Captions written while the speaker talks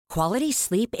Quality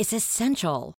sleep is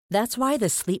essential. That's why the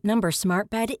Sleep Number Smart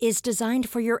Bed is designed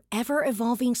for your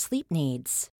ever-evolving sleep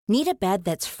needs. Need a bed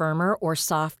that's firmer or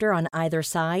softer on either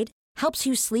side? Helps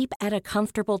you sleep at a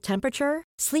comfortable temperature?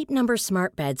 Sleep Number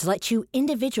Smart Beds let you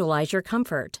individualize your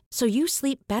comfort, so you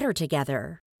sleep better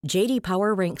together. J.D.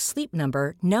 Power ranks Sleep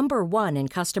Number number 1 in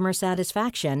customer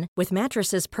satisfaction with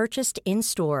mattresses purchased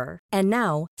in-store. And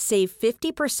now, save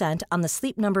 50% on the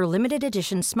Sleep Number Limited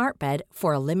Edition Smart Bed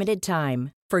for a limited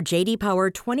time. For J.D. Power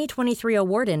 2023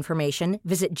 award information,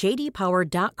 visit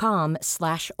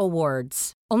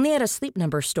jdpower.com/awards. Only at a Sleep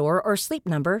Number store or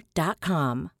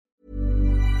sleepnumber.com.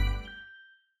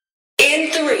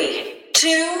 In 3,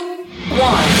 2,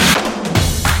 1.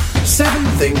 7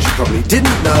 things you probably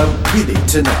didn't know you need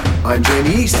to know. I'm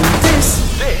Jamie East and this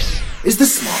is the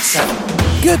Smart 7.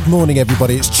 Good morning,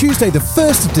 everybody. It's Tuesday, the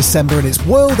 1st of December, and it's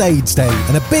World AIDS Day.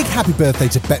 And a big happy birthday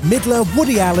to Bette Midler,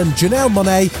 Woody Allen, Janelle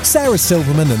Monáe, Sarah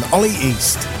Silverman and Ollie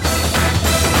East.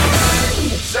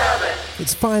 7.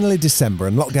 It's finally December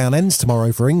and lockdown ends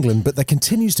tomorrow for England, but there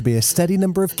continues to be a steady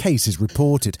number of cases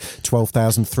reported.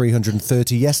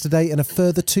 12,330 yesterday and a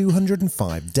further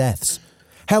 205 deaths.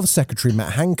 Health Secretary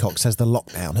Matt Hancock says the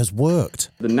lockdown has worked.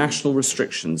 The national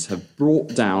restrictions have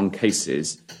brought down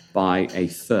cases by a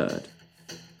third.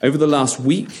 Over the last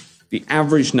week, the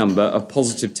average number of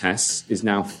positive tests is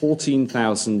now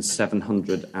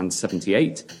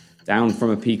 14,778, down from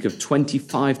a peak of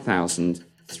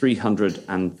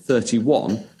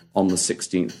 25,331 on the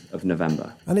 16th of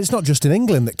November. And it's not just in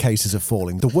England that cases are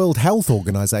falling. The World Health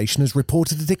Organization has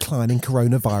reported a decline in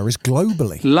coronavirus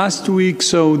globally. Last week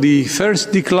saw the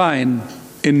first decline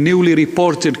in newly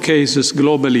reported cases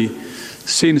globally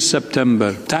since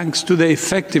September, thanks to the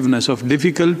effectiveness of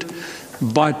difficult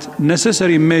but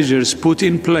necessary measures put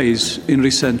in place in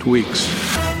recent weeks.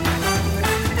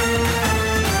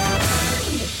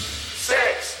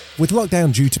 With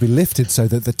lockdown due to be lifted so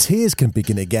that the tiers can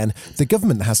begin again, the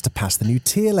government has to pass the new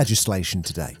tier legislation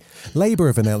today. Labour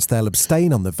have announced they'll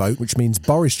abstain on the vote, which means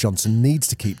Boris Johnson needs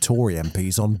to keep Tory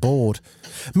MPs on board.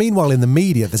 Meanwhile, in the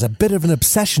media, there's a bit of an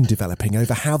obsession developing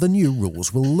over how the new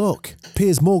rules will look.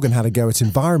 Piers Morgan had a go at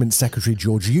Environment Secretary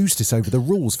George Eustice over the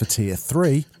rules for Tier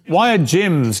 3. Why are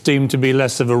gyms deemed to be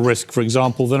less of a risk, for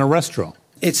example, than a restaurant?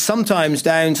 It's sometimes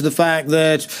down to the fact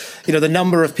that, the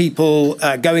number of people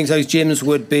going to those gyms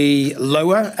would be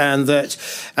lower and that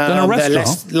they're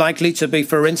less likely to be,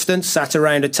 for instance, sat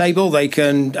around a table. They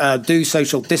can do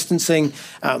social distancing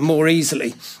more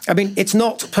easily. I mean, it's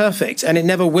not perfect and it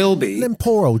never will be. And then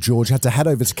poor old George had to head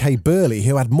over to Kay Burley,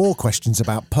 who had more questions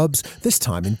about pubs, this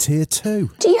time in Tier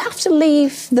 2. Do you have to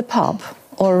leave the pub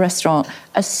or a restaurant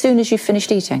as soon as you've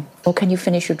finished eating, or can you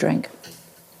finish your drink?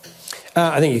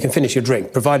 I think you can finish your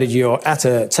drink, provided you're at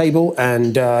a table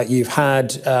and you've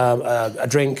had a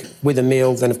drink with a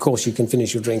meal, then of course you can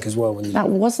finish your drink as well. That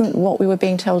wasn't what we were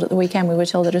being told at the weekend. We were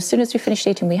told that as soon as we finished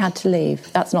eating, we had to leave.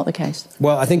 That's not the case.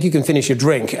 Well, I think you can finish your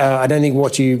drink. I don't think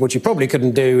what you probably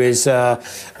couldn't do is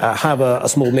have a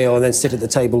small meal and then sit at the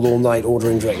table all night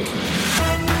ordering drink.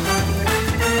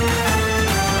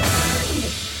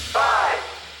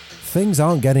 Things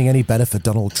aren't getting any better for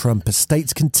Donald Trump as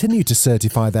states continue to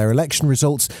certify their election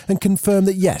results and confirm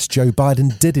that yes, Joe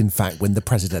Biden did in fact win the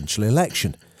presidential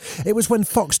election. It was when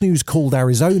Fox News called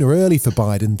Arizona early for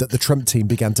Biden that the Trump team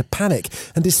began to panic,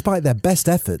 and despite their best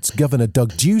efforts, Governor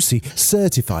Doug Ducey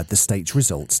certified the state's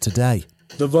results today.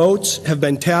 The votes have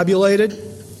been tabulated.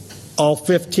 All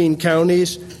 15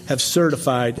 counties have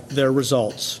certified their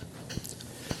results.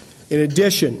 In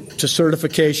addition to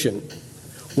certification,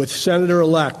 with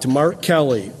Senator-elect Mark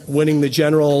Kelly winning the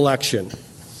general election,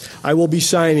 I will be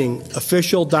signing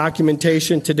official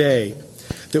documentation today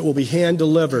that will be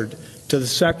hand-delivered to the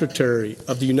Secretary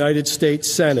of the United States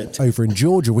Senate. Over in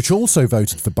Georgia, which also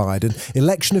voted for Biden,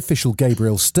 election official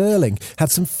Gabriel Sterling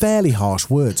had some fairly harsh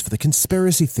words for the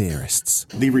conspiracy theorists.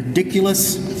 The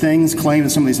ridiculous things claimed in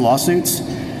some of these lawsuits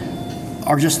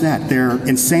are just that. They're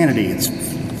insanity. It's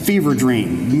fever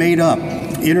dream, made up,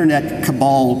 internet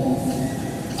cabal.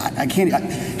 I can't,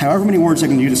 however many words I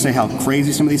can use to say how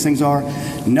crazy some of these things are.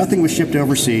 Nothing was shipped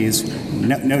overseas.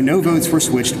 No votes were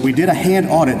switched. We did a hand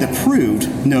audit that proved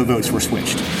no votes were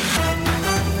switched.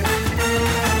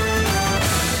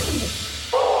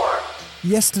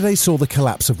 Yesterday saw the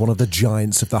collapse of one of the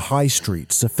giants of the high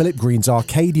street, Sir Philip Green's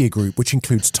Arcadia group, which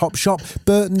includes Topshop,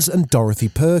 Burton's and Dorothy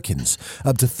Perkins.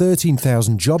 Up to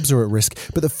 13,000 jobs are at risk,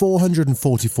 but the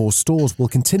 444 stores will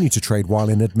continue to trade while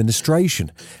in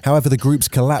administration. However, the group's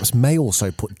collapse may also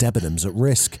put Debenhams at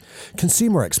risk.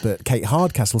 Consumer expert Kate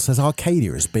Hardcastle says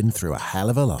Arcadia has been through a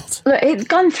hell of a lot. Look, it's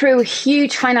gone through a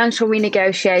huge financial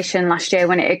renegotiation last year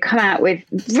when it had come out with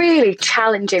really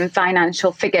challenging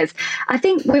financial figures. I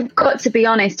think we've got to be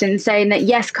honest in saying that,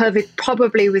 yes, COVID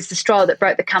probably was the straw that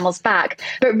broke the camel's back,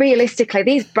 but realistically,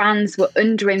 these brands were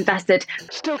underinvested.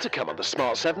 Still to come on the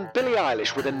Smart 7, Billie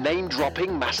Eilish with a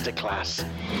name-dropping masterclass.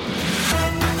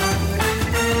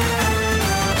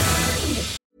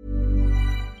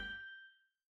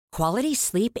 Quality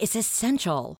sleep is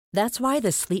essential. That's why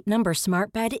the Sleep Number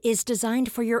Smart Bed is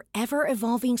designed for your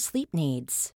ever-evolving sleep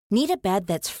needs. Need a bed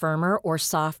that's firmer or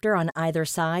softer on either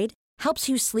side? Helps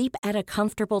you sleep at a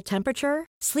comfortable temperature?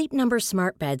 Sleep Number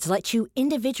Smart Beds let you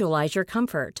individualize your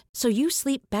comfort, so you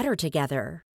sleep better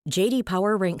together. J.D.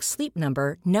 Power ranks Sleep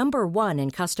Number number 1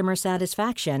 in customer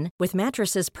satisfaction with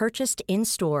mattresses purchased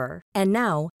in-store. And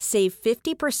now, save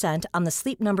 50% on the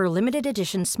Sleep Number Limited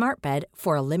Edition Smart Bed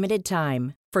for a limited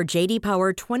time. For J.D.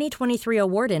 Power 2023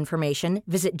 award information,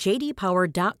 visit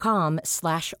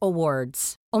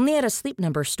jdpower.com/awards. Only at a Sleep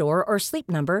Number store or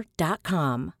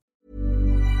sleepnumber.com.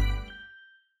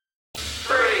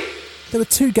 There were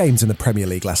two games in the Premier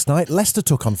League last night. Leicester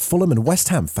took on Fulham and West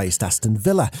Ham faced Aston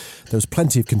Villa. There was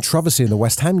plenty of controversy in the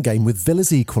West Ham game, with Villa's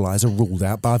equaliser ruled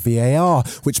out by VAR,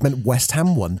 which meant West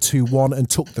Ham won 2-1 and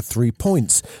took the 3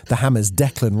 points. The Hammers'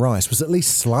 Declan Rice was at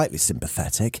least slightly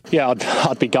sympathetic. Yeah,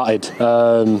 I'd be gutted.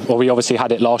 Well, we obviously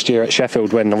had it last year at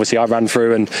Sheffield when obviously I ran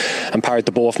through and parried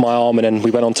the ball off my arm, and then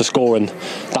we went on to score, and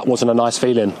that wasn't a nice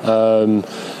feeling.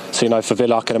 So, for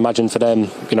Villa, I can imagine for them,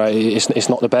 it's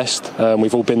not the best.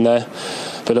 We've all been there.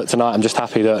 But look, tonight I'm just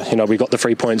happy that, we got the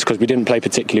 3 points because we didn't play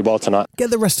particularly well tonight.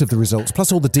 Get the rest of the results,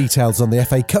 plus all the details on the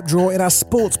FA Cup draw in our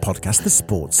sports podcast, The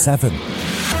Sports 7.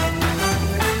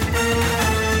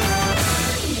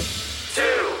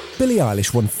 Billie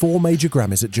Eilish won 4 major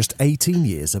Grammys at just 18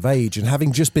 years of age, and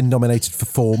having just been nominated for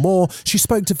 4 more, she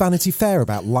spoke to Vanity Fair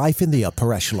about life in the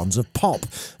upper echelons of pop.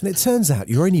 And it turns out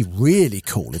you're only really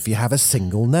cool if you have a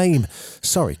single name.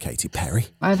 Sorry, Katy Perry.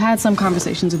 I've had some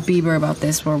conversations with Bieber about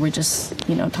this where we just,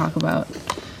 talk about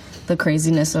the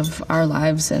craziness of our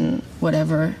lives and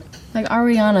whatever. Like,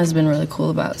 Ariana's been really cool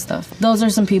about stuff. Those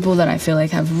are some people that I feel like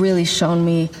have really shown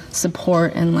me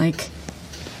support and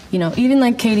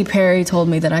even Katy Perry told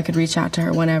me that I could reach out to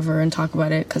her whenever and talk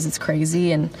about it because it's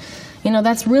crazy. And,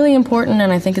 that's really important,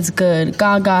 and I think it's good.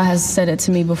 Gaga has said it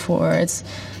to me before. It's,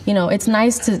 it's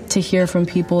nice to hear from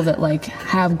people that,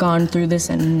 have gone through this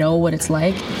and know what it's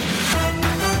like.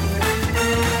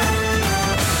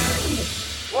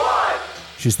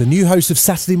 She's the new host of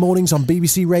Saturday mornings on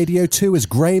BBC Radio 2 as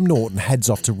Graham Norton heads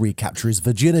off to recapture his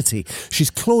virginity.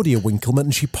 She's Claudia Winkleman,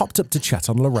 and she popped up to chat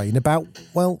on Lorraine about,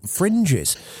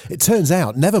 fringes. It turns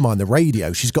out, never mind the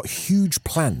radio, she's got huge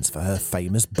plans for her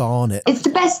famous barnet. It's the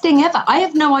best thing ever. I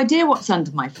have no idea what's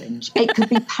under my fringe. It could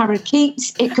be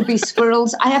parakeets, it could be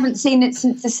squirrels. I haven't seen it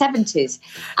since the 70s.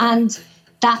 And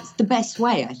that's the best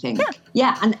way, I think.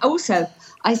 Yeah, and also,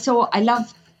 I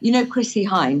love... Chrissy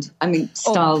Hind,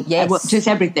 style, just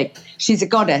everything. She's a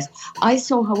goddess. I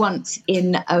saw her once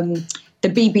in the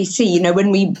BBC, when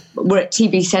we were at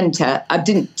TV Centre. I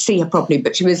didn't see her properly,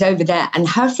 but she was over there, and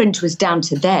her fringe was down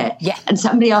to there. Yeah. And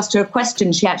somebody asked her a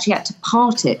question. She actually had to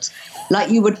part it,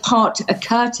 like you would part a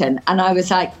curtain. And I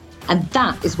was like, and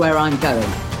that is where I'm going.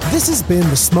 This has been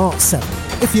The Smart 7.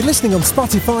 If you're listening on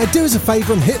Spotify, do us a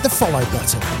favour and hit the follow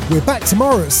button. We're back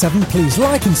tomorrow at 7. Please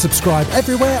like and subscribe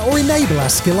everywhere or enable our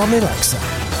skill on Alexa.